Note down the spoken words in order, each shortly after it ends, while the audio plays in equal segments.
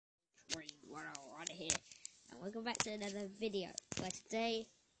welcome back to another video, where today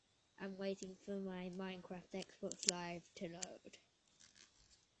I'm waiting for my Minecraft Xbox Live to load.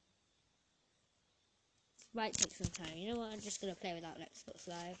 This might take some time. You know what, I'm just going to play without Xbox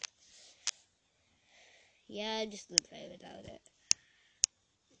Live. Yeah, I'm just going to play without it.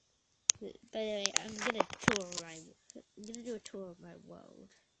 By the way, I'm going to do a tour of my world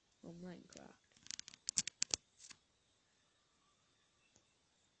on Minecraft.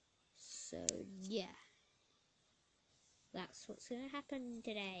 So, yeah. That's what's gonna happen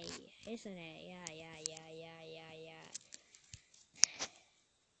today, isn't it? Yeah.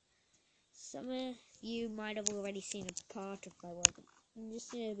 Some of you might have already seen a part of my world. I'm just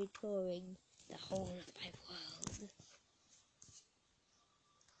gonna be touring the whole of my world.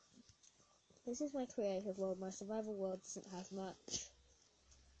 This is my creative world. My survival world doesn't have much.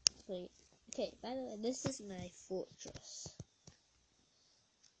 Okay, by the way, this is my fortress.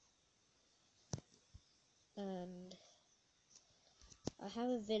 And I have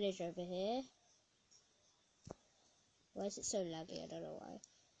a village over here. Why is it so laggy? I don't know why.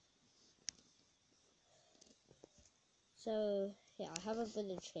 So, yeah, I have a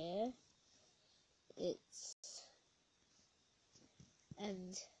village here.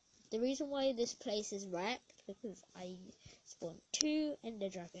 And the reason why this place is wrecked because I spawned 2 ender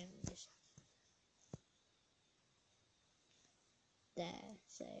dragons. There,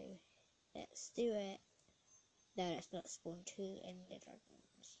 so let's do it. No, let's not spawn 2 ender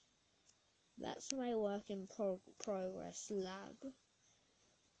dragons. That's my work in progress lab.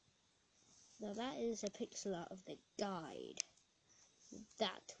 Now that is a pixel art of the guide.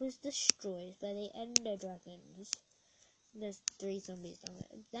 That was destroyed by the ender dragons. There's 3 zombies on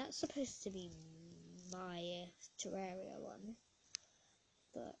it. That's supposed to be my Terraria one.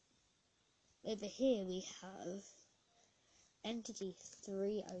 But over here we have Entity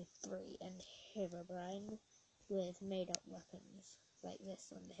 303 and Herobrine with made up weapons. Like this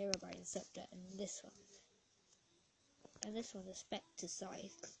one, the Herobrine Scepter, and this one. And this one, the Spectre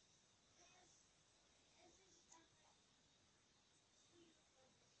Scythe.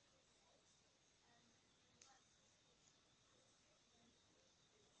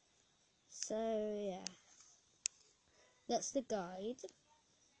 So, yeah. That's the guide.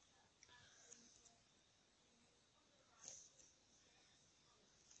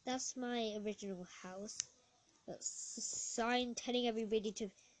 That's my original house. That's a sign telling everybody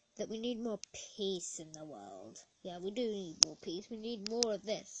that we need more peace in the world. Yeah, we do need more peace. We need more of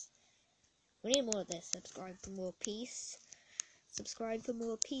this. We need more of this. Subscribe for more peace. Subscribe for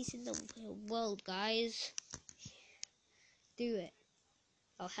more peace in the world, guys. Do it.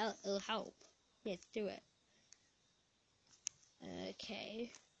 It'll help. Yeah, do it.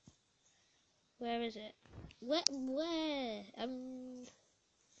 Okay. Where is it? Where?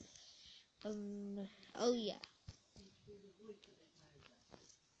 Oh yeah.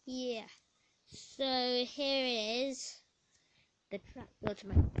 Yeah. So here it is. The trapdoor to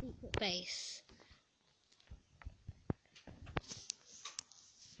my secret base.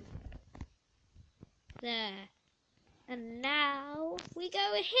 There. And now we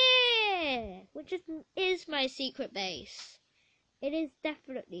go here, which is my secret base. It is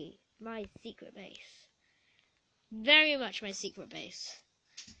definitely my secret base. Very much my secret base.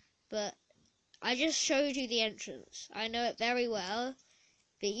 But I just showed you the entrance. I know it very well,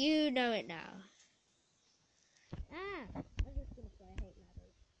 but you know it now. I'm just gonna say I hate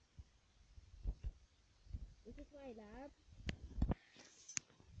ladders. This is my lab.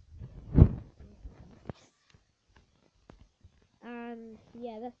 And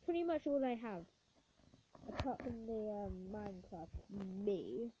yeah, that's pretty much all I have. Apart from the Minecraft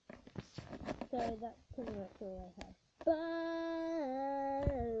me. So that's pretty much all I have.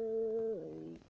 Bye!